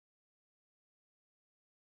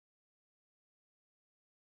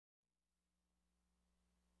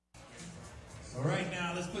So right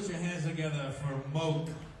now, let's put your hands together for Moke.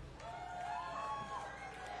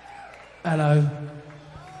 Hello.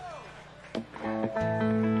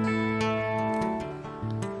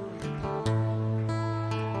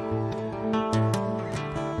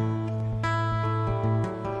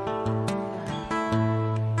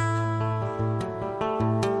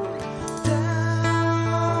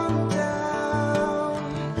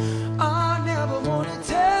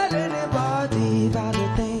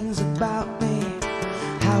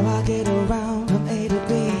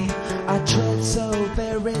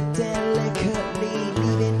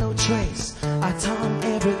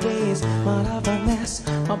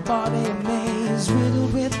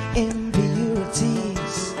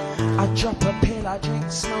 I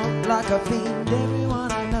drink smoke like a fiend.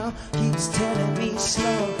 Everyone I know keeps telling me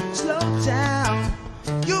slow, slow down.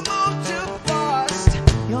 You move too fast.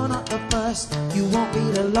 You're not the first, you won't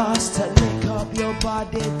be the last to lick up your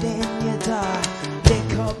body, then you die.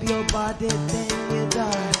 Lick up your body, then you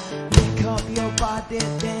die. Lick up your body,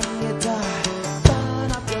 then you die.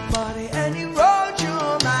 Burn up your body and erode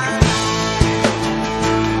your mind.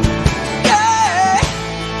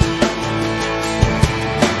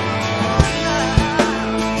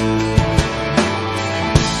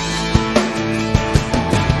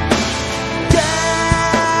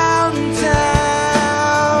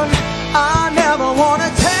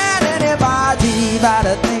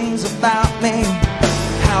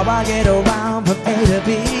 How I get around from A to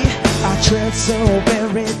B. I tread so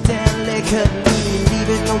very delicately,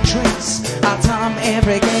 leaving no trace. I time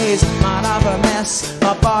every gaze, mind of a mess,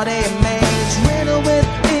 my body maze, riddled with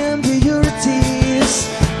impurities.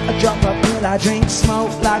 I drop a pill, I drink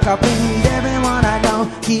smoke like a fiend. Everyone I know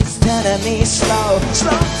keeps telling me slow,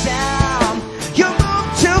 slow down. You move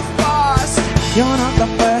too fast. You're not the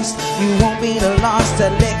first, you won't be the last to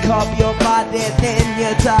lick up your body, then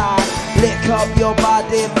you die. Lick up your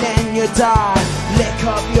body, then you die. Lick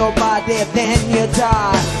up your body, then you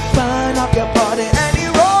die. Burn up your body and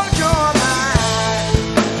erode your mind.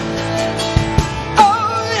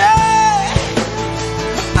 Oh yeah.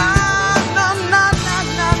 No, no, no, no,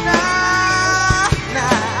 no, no.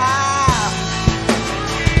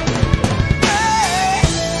 Hey.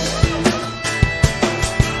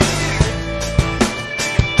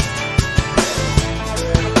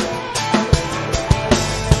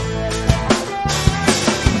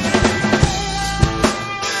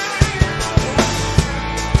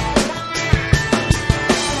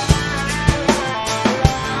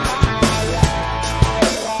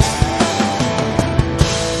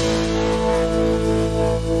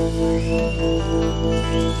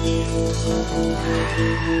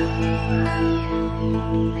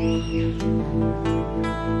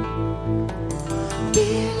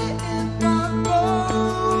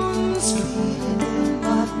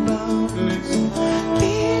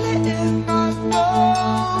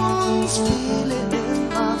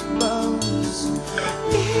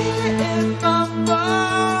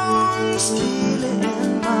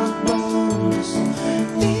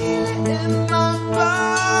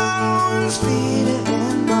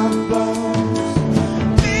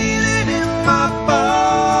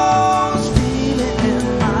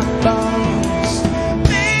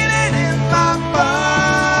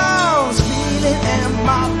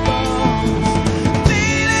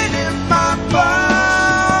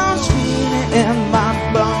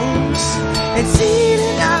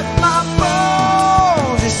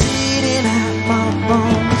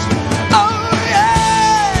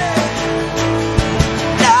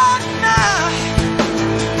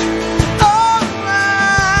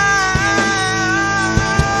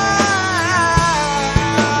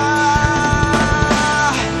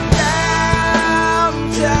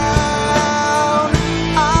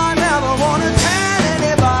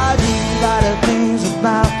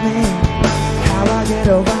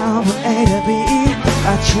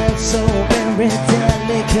 Tread so very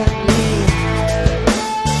delicately.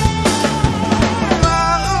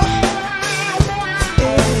 Oh,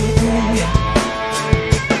 yeah.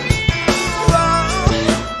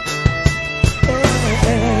 Oh,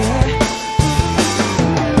 yeah.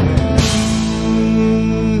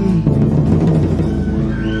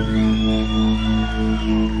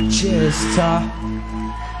 Cheers, Ta.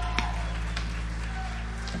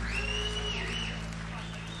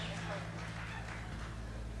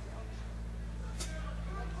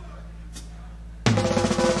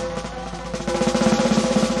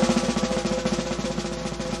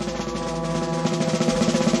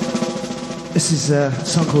 This is a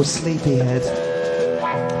song called Sleepyhead,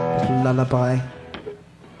 lullaby.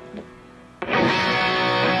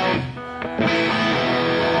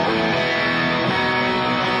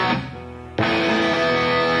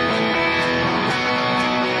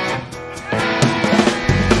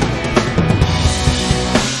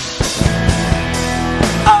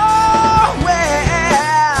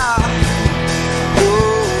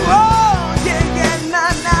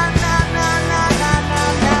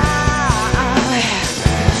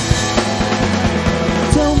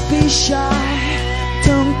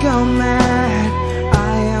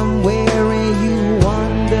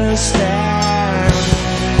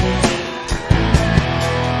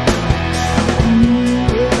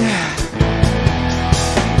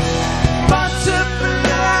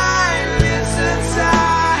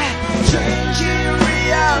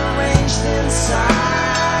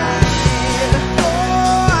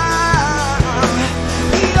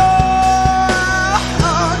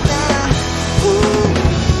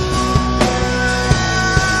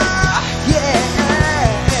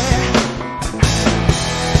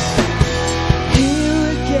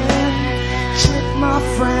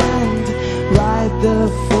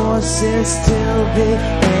 the end.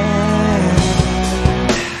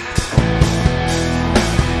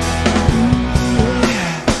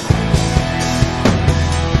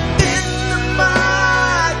 In the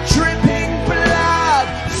mud, dripping blood,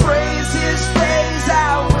 phrases phase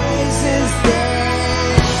out, ways is dangerous.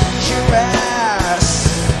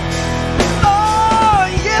 Oh,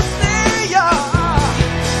 yes they are.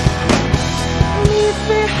 Leave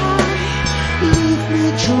me high, leave me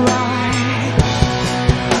dry.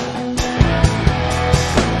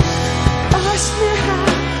 Ask me how,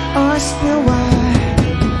 ask me why.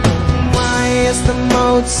 Why is the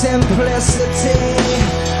mode simplicity?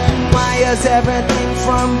 Why is everything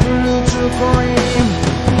from blue to green?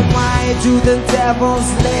 Why do the devils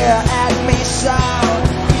leer at me so?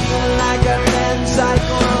 Feel like a lens I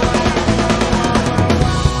grow.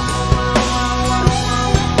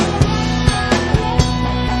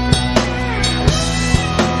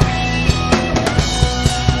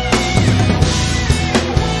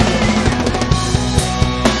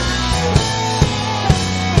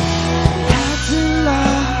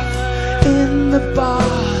 The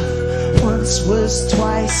bath once was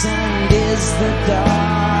twice and is the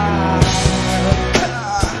dark.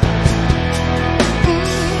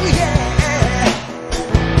 Yeah.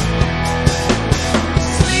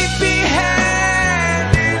 Sleepy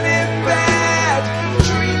head in bed,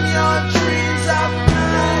 dream your dreams of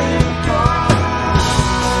flying far.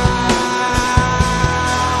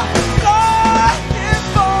 Looking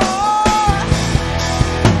for,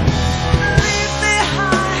 leave me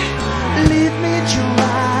high, leave me dry.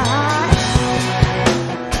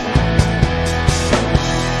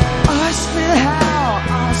 Ask me how,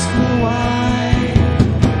 ask me why.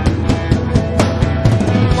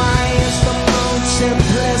 Why is the mood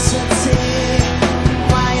simplicity?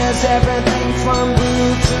 Why is everything from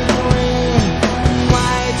blue to green?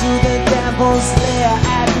 Why do the devils leer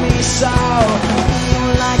at me so? Feel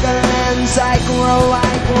like a lens I grow,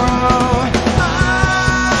 I grow.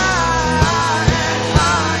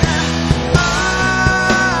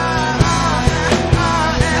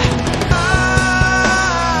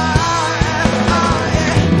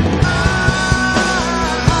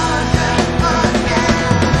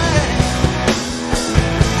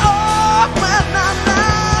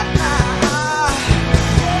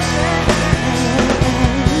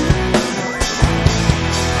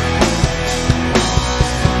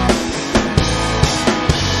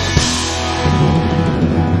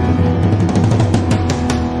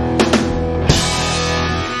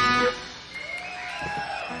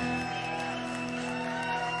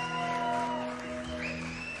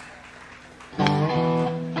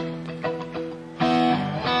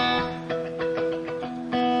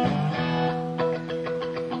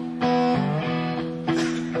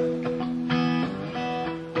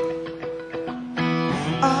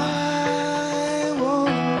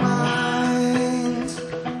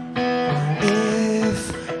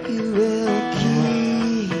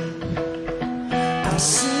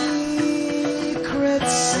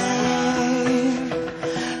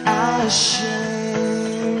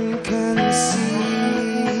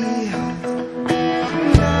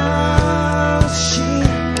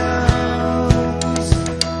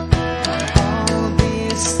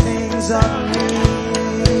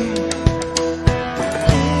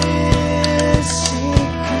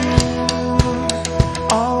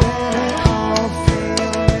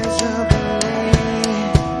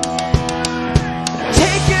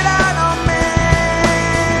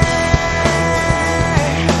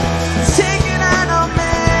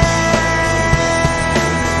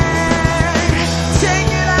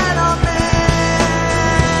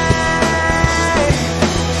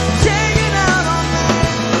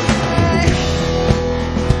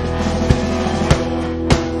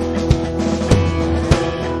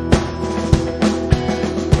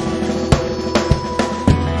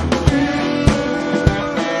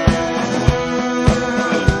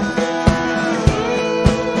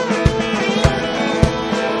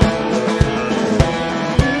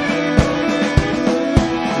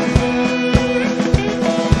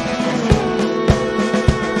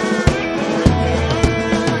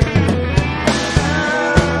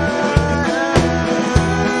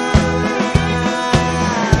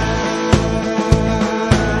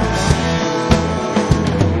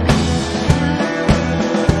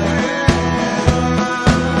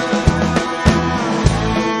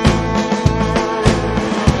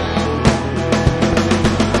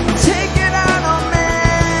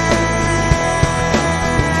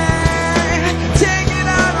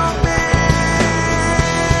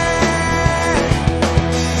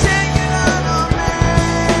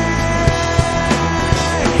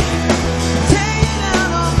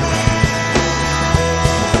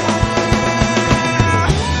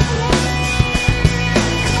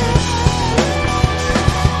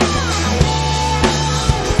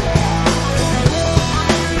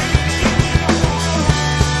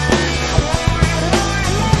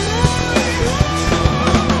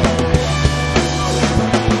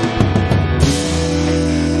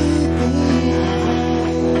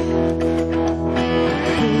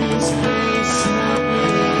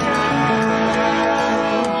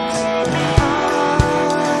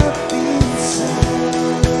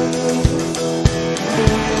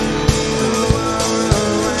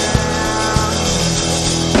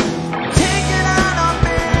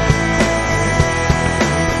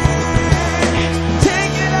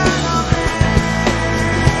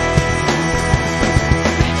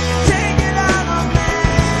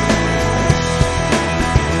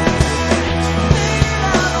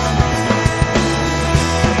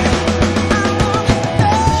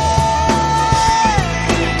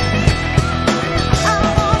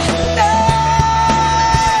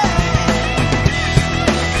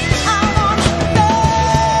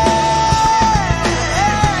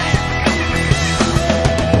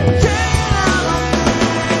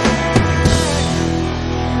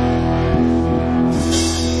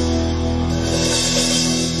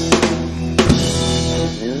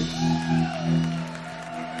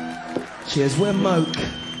 Cheers, we're Moke.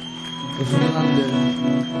 We're from London.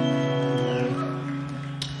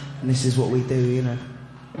 And this is what we do, you know.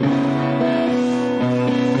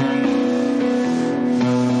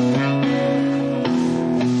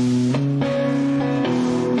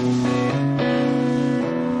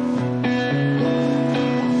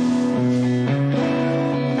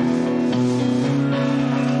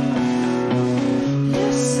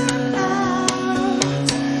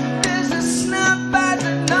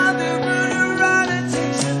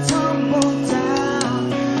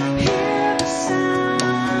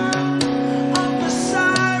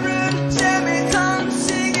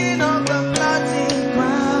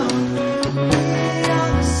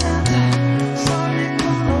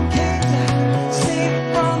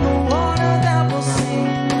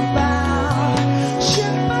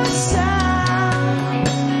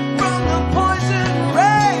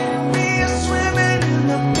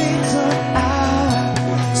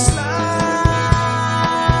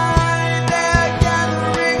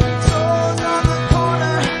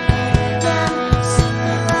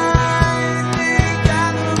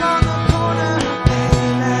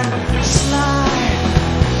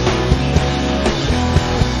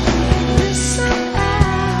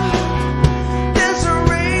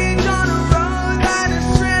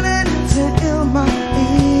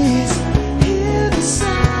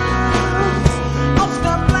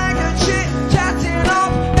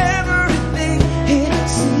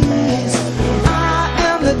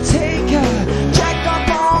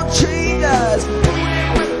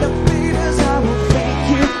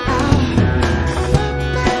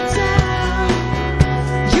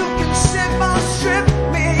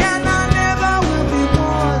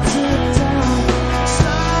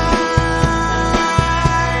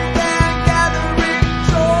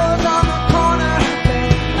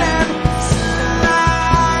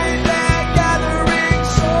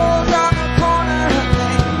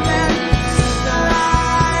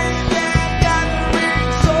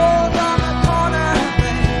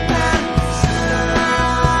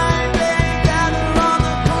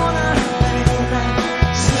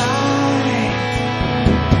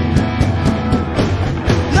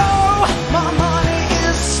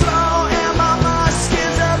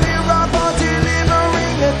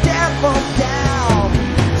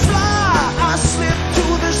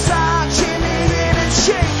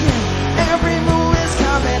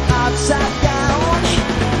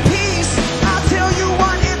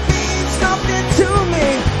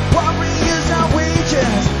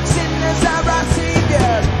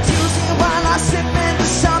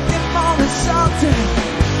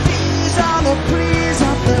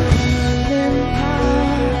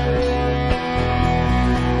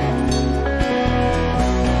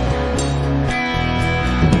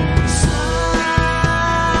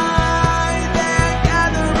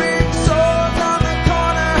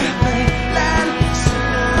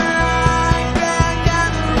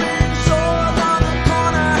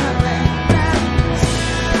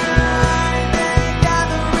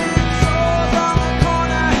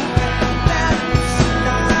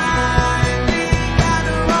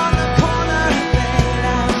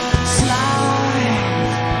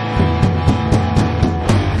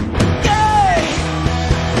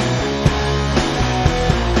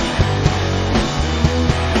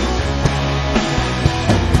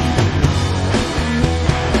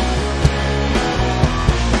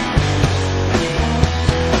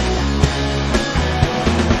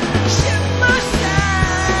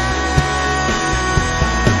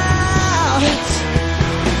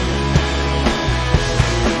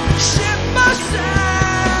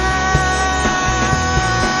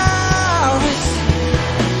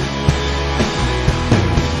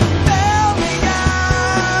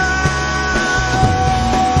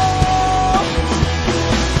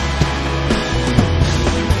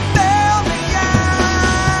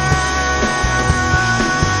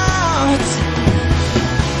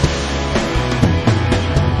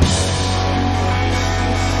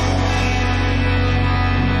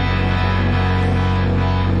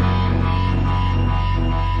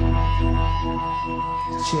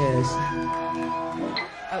 Cheers.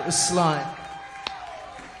 That was Slime.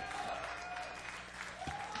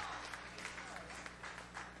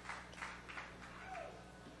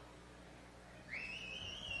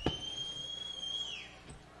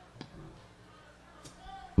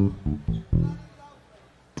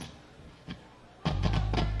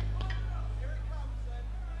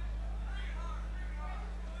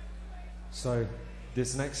 So,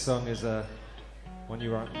 this next song is one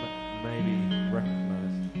you maybe recognise.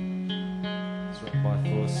 It's written by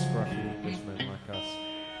four scruffy Englishmen like us.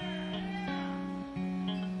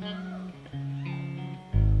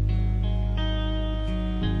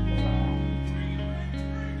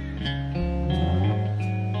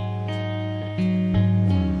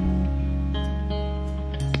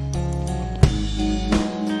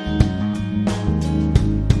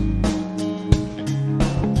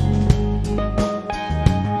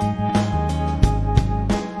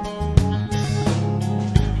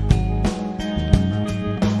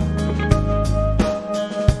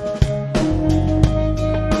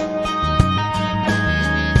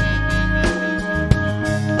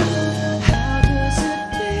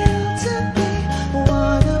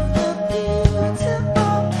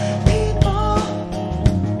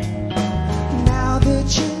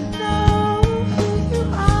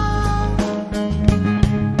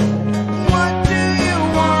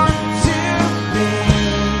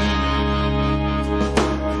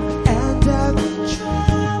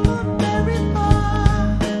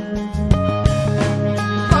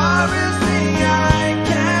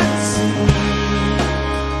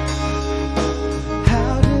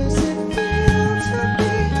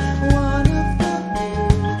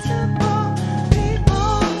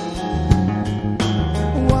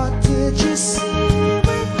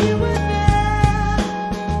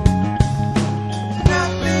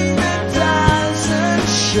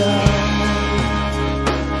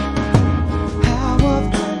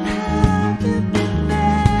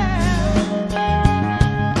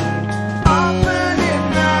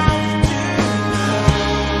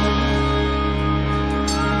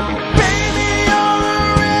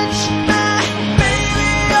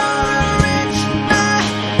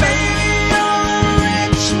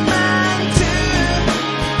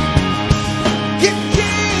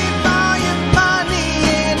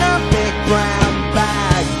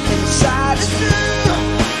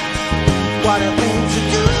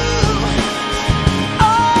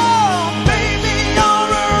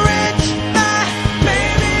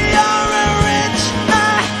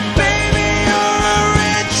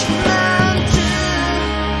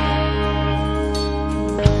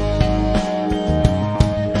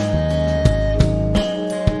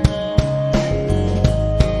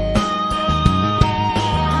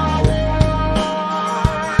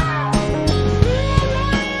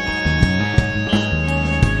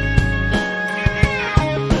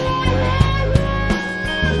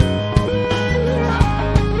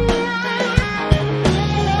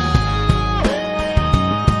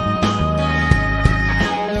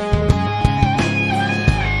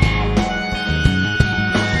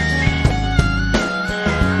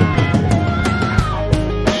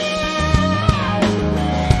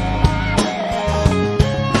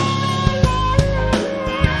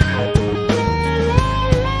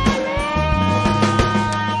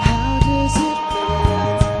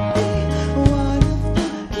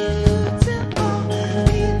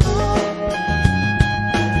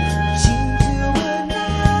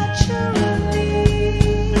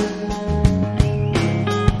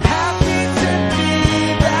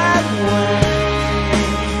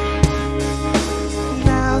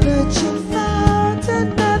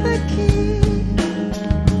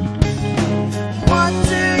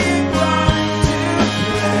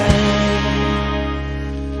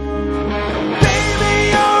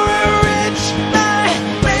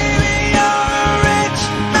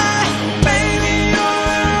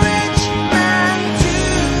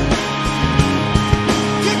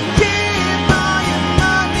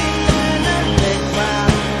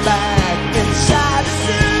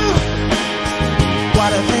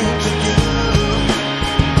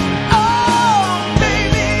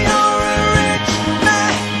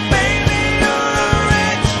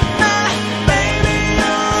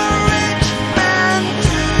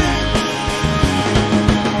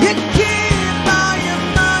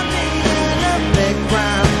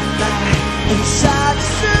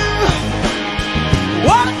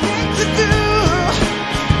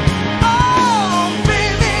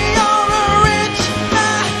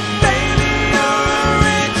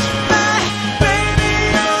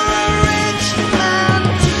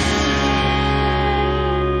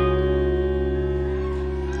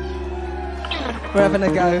 having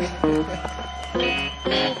a go.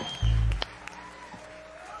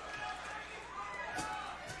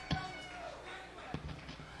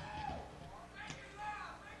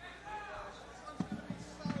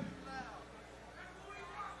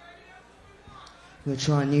 We'll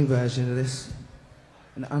try a new version of this,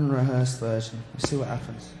 an unrehearsed version. We'll see what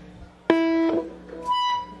happens.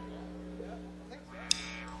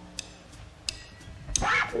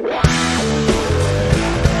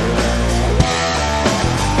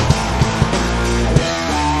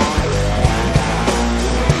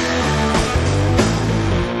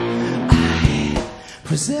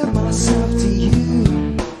 Present myself to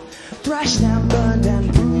you, thrashed and burned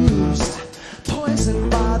and bruised,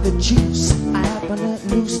 poisoned by the juice. I happen at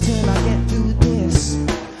loose till I get through this.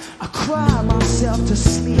 I cry myself to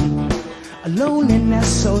sleep, a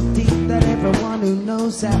loneliness so deep that everyone who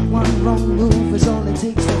knows that one wrong move is all it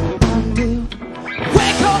takes to undo.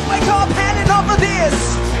 Wake up, had enough of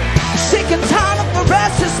this. I'm sick and tired of the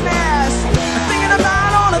restlessness. I'm thinking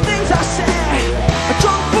about all the things I said. A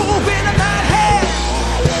drunk fool in a mad head.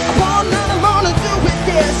 I want nothing more to do with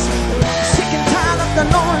this. I'm sick and tired of the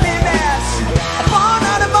loneliness. I want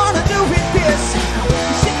nothing more to do with this.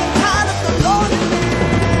 I'm sick and tired of the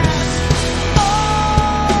loneliness. Oh,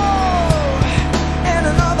 and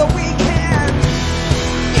another weekend.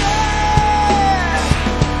 Yeah,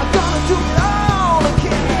 I'm gonna do it all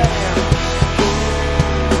again.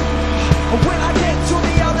 When I get to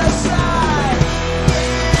the other side,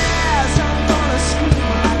 yes, I'm gonna scream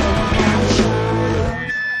like a real child.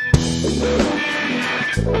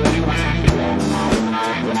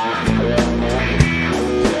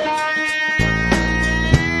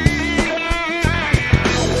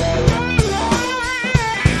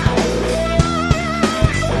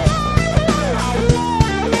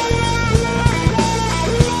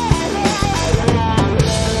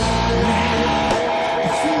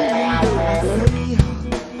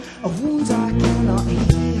 Of wounds I cannot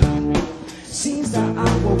heal. Seems that I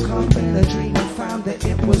woke up in a dream and found that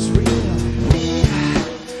it was real.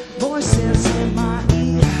 Voices in my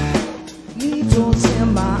ear, needles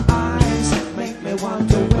in my eyes, make me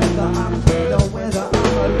wonder whether I'm dead or whether I'm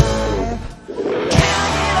alive.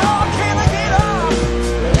 Can I get up?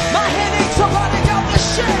 My headaches are running up the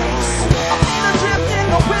shakes. I'm adrift in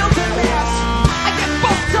the wilderness. I get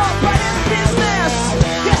fucked up right in business.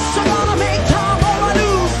 Yes, I wanna make time on my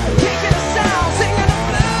news. Taking a sound, singing the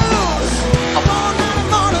blues. I want nothing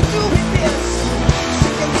more to do with this.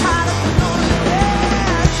 Sick and tired of the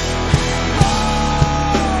loneliness. Oh,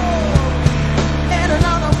 and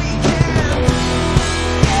another weekend.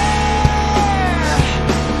 Yeah,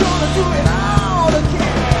 I'm gonna do it all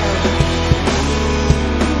again.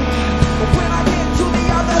 But when I get to the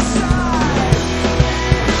other side,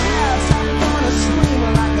 yes, I'm gonna scream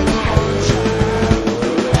like a grown child.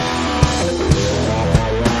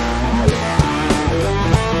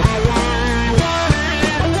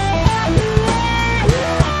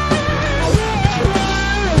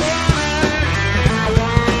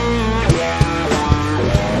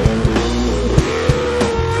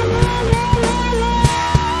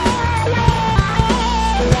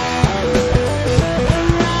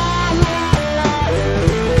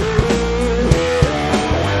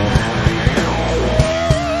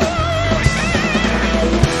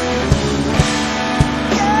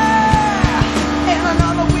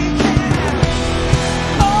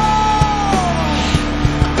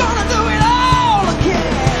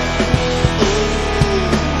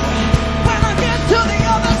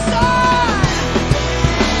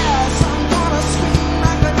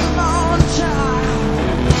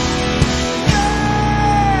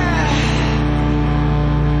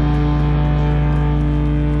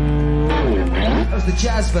 The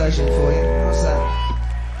jazz version for you. How's that?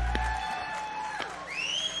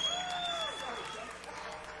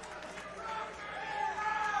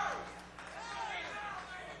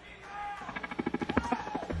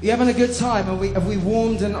 You having a good time? Have we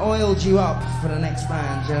warmed and oiled you up for the next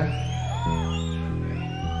band, yeah?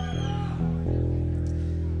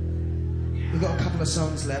 We've got a couple of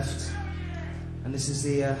songs left, and this is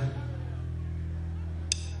the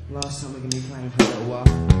last time we're going to be playing for a little while.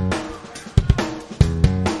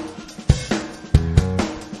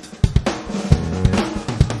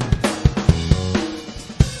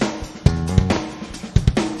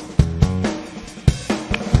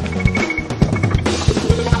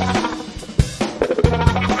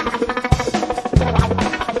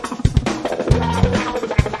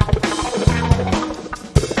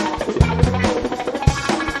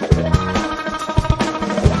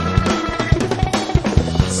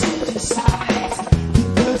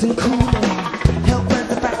 Cool.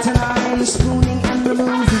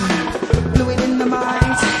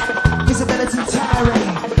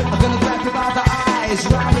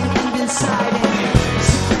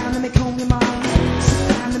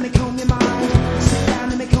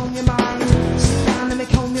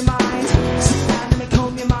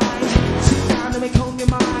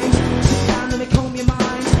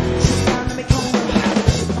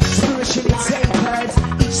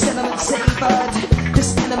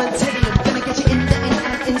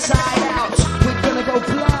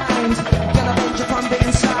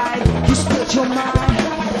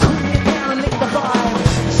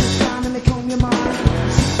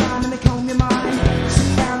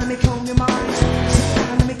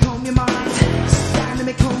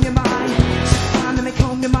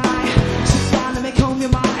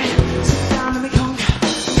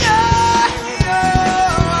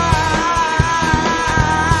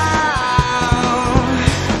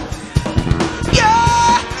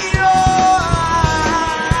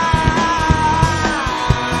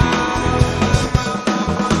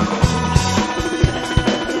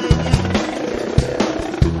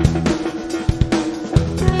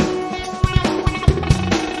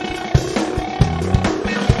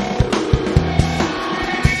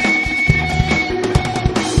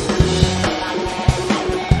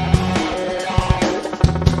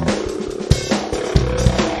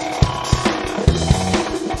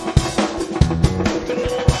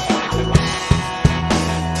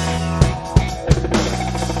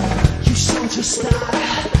 to start.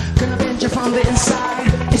 Gonna bend you from the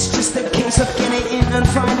inside. It's just a case of getting in and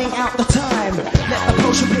finding out the time. Let the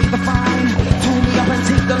potion pay the fine. Tool me up and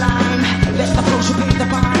take the line. Let the potion pay the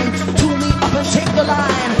fine. Tool me up and take the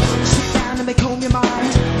line. Sit down and make home your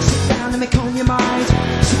mind. Sit down and make home your mind.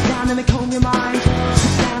 Sit down and make home your mind.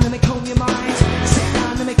 Sit down and make home your mind. Sit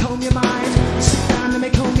down and make home your mind. Sit down and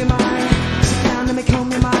make home your mind. Sit down and make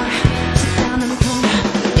home your mind. Sit down and make home your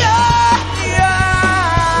mind. Yeah, yeah.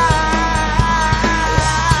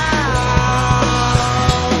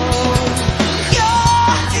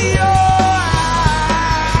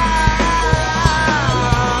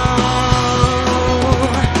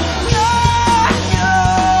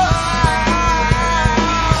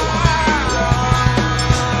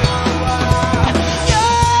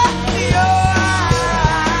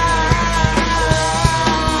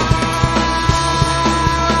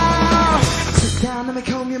 Sit down and make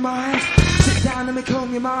home your mind. Sit down and make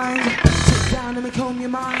home your mind. Sit down and make home your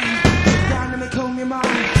mind. Come to me and make home your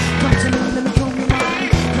mind. Come to me and make home your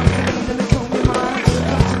mind. Come to me and make home your mind.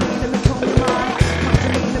 Come to me and make home your mind.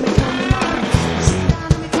 Sit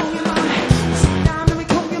down and make home your mind. Sit down and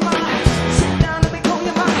make home your mind. Sit down and make home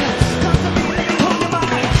your mind. Come to me and make home your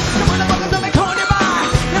mind. Come on, motherfuckers, and make home your mind.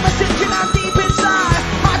 Never sit you down deep inside.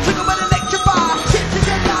 My trigger will electrify.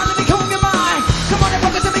 Sit down and make home your mind. Come on,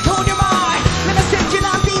 motherfuckers, and make home your mind. Never sit you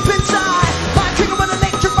down deep inside. My trigger will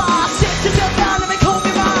electrify. Sit yourself down and make home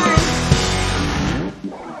your mind.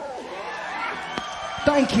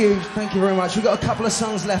 Thank you very much. We've got a couple of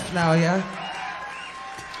songs left now, yeah?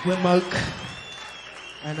 We're Moke.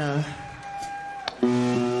 And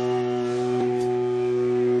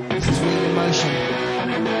this is Real Emotion.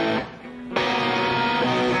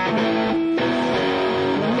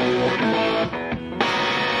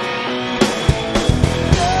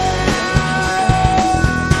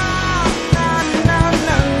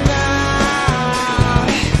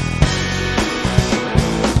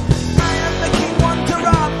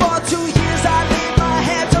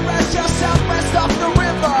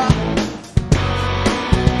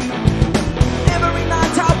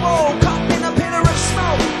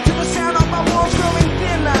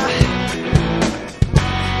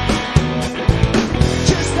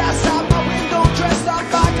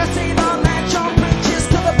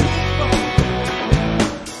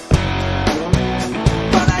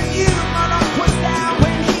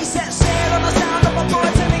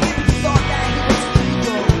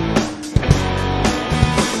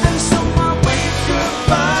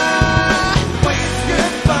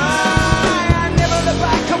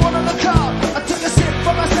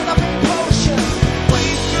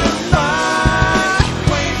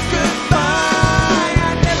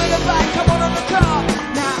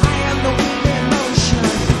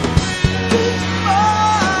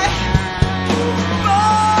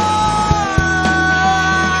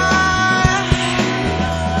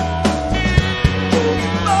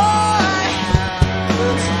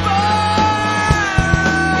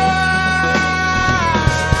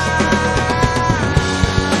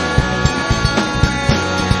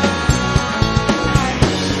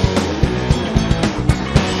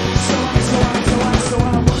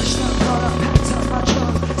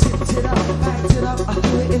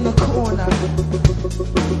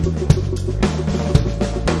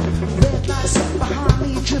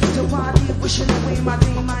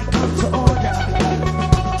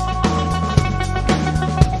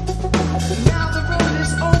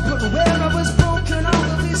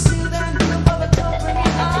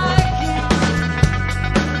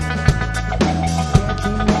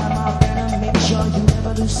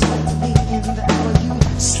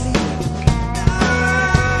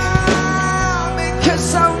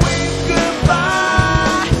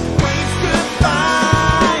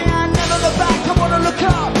 Look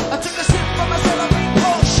up, I took a sip from my celebrate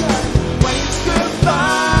potion.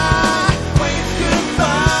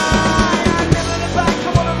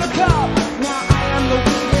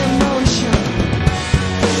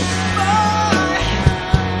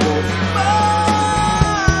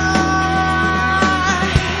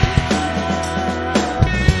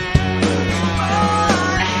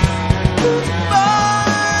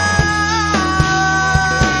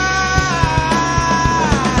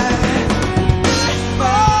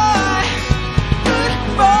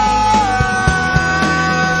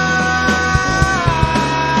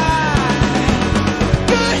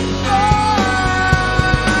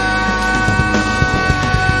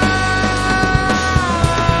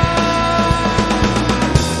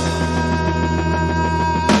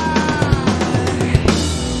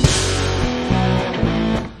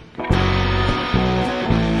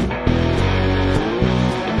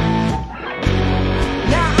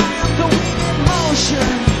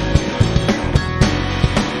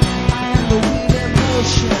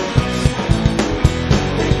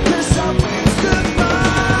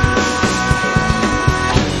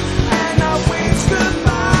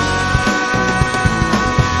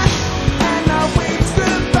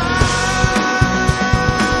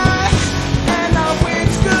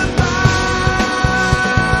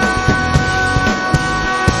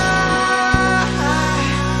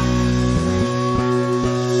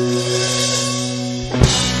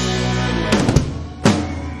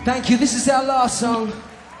 you. This is our last song.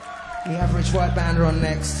 The Average White Band are on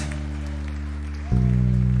next.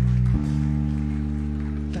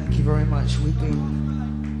 Thank you very much. We've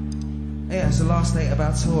been... Yeah, it's the last date of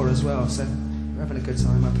our tour as well, so we're having a good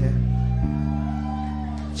time up here.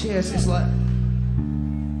 Cheers. It's like...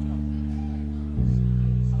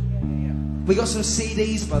 We got some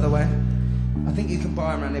CDs, by the way. I think you can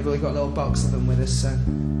buy them around here, but we've got a little box of them with us, so...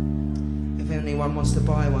 If anyone wants to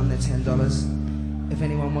buy one, they're $10. If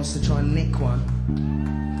anyone wants to try and nick one,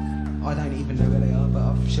 I don't even know where they are, but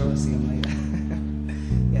I'm sure I'll see them later.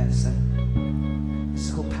 Yeah, so it's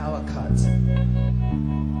called Power Cut.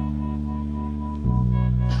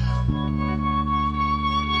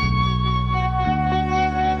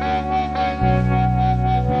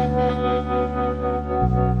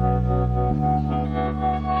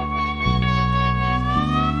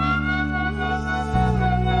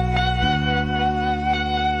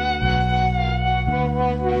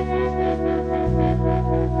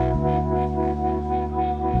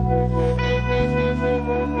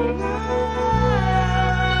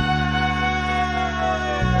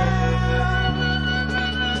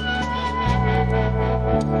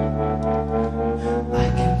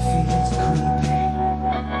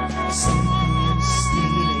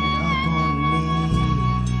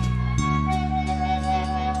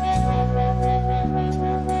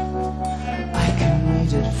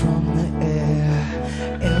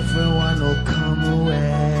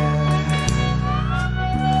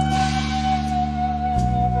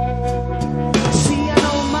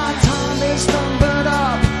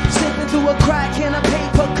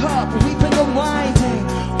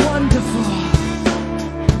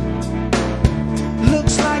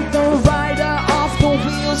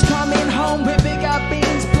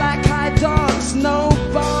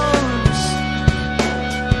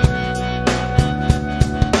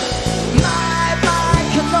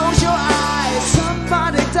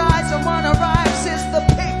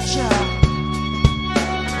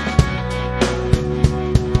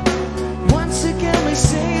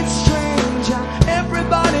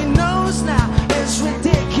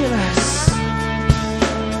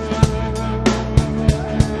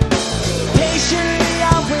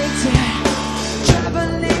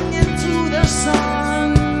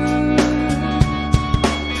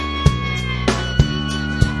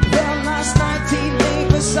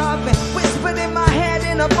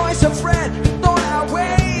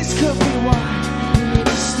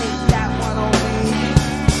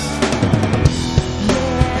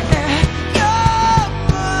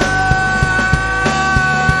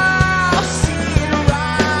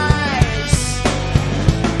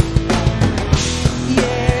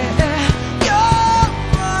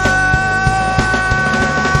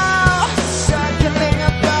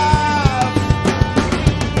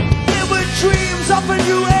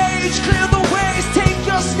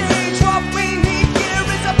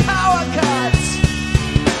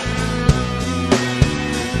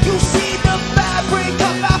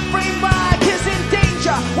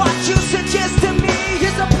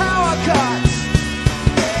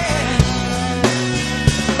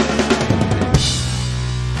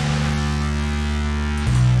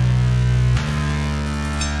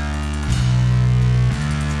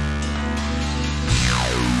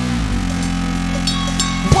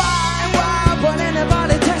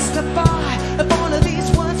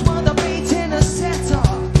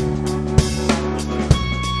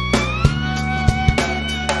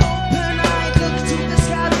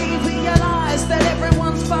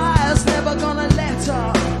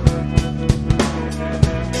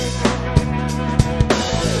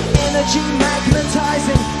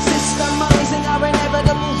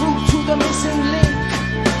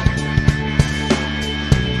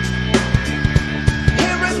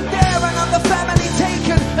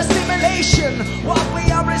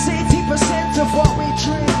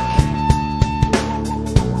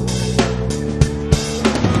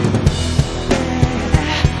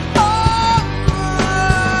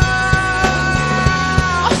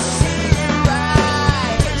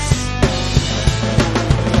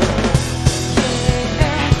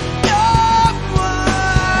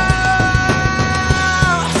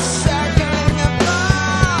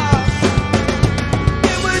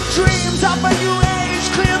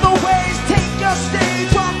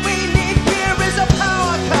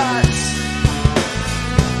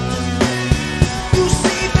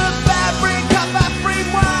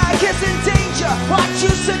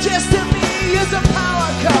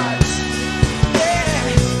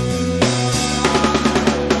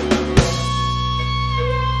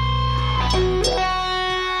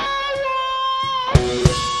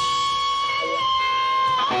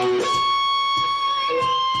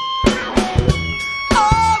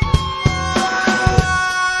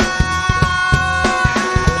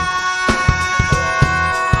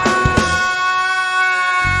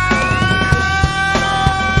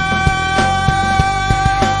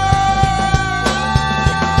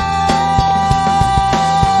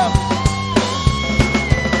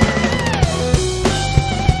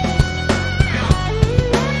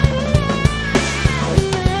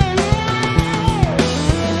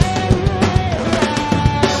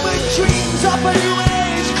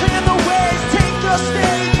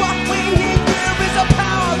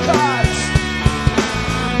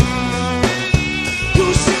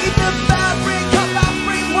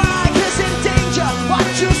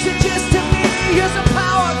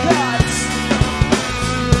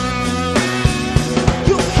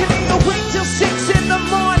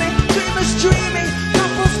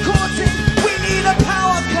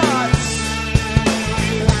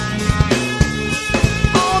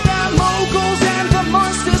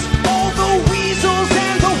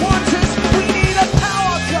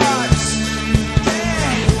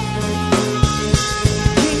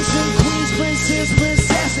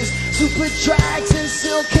 Super drags and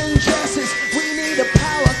silken dresses. We need a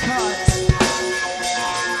power cut.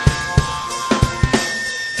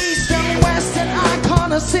 East and West, an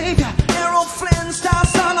icon, a savior. Errol Flynn, star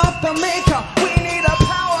son of the maker. We need a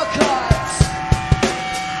power cut.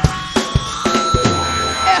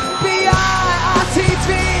 FBI, RTV,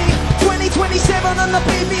 2027 on the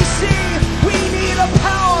BBC. We need a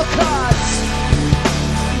power cut.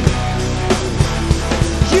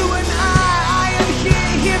 You and I and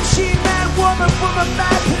he, him, she, man, woman, woman,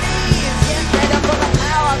 man, please. Get ready for the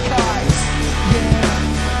power cut. Yeah.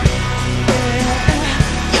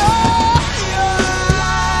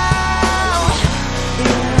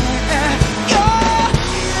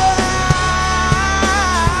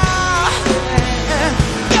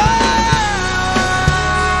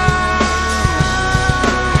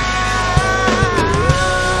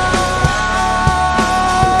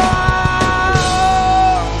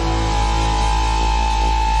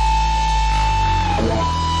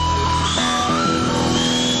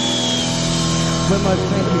 When my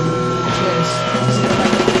friend